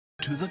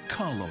to the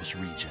Kalos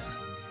region,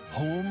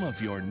 home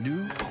of your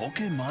new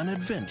Pokemon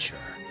adventure.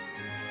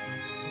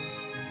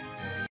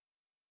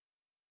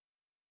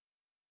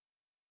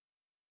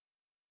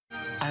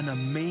 An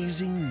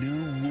amazing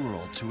new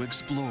world to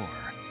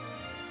explore.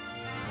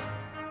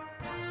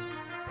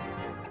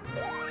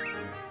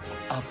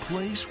 A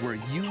place where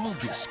you will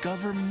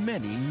discover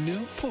many new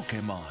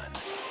Pokemon.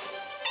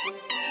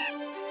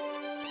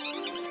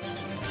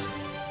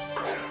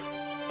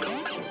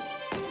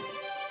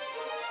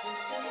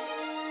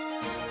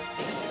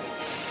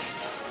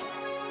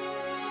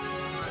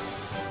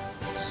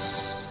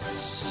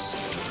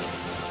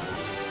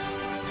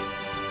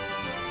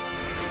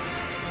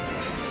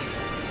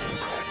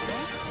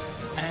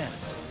 And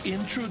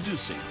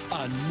introducing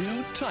a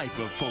new type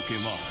of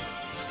Pokemon,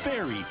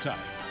 Fairy type.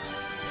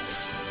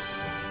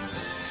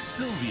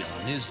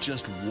 Sylveon is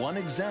just one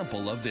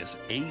example of this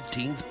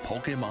 18th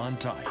Pokemon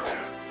type,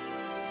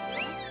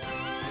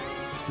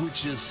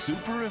 which is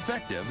super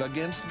effective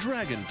against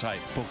Dragon-type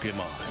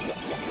Pokemon,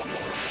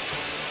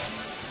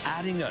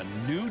 adding a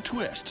new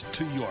twist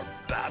to your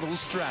battle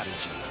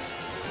strategies.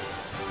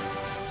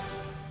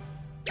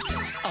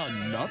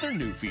 Another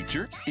new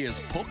feature is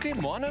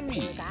Pokemon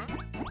Ami,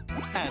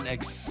 an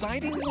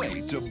exciting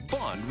way to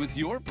bond with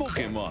your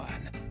Pokemon.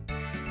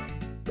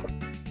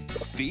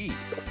 Feed,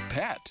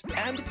 pet,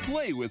 and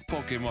play with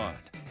Pokemon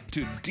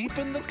to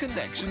deepen the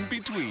connection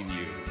between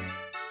you.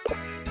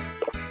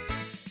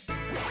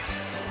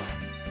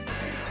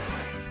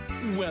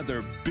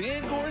 Whether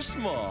big or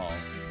small,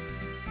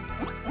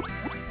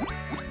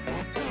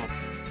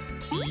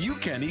 you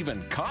can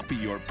even copy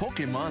your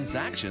Pokemon's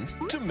actions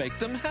to make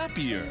them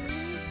happier.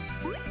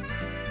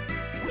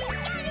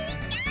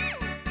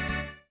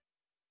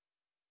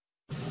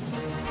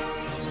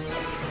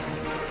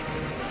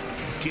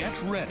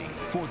 Get ready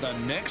for the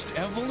next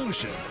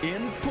evolution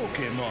in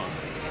Pokemon.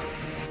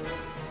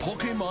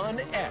 Pokemon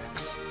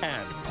X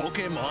and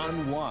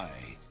Pokemon Y.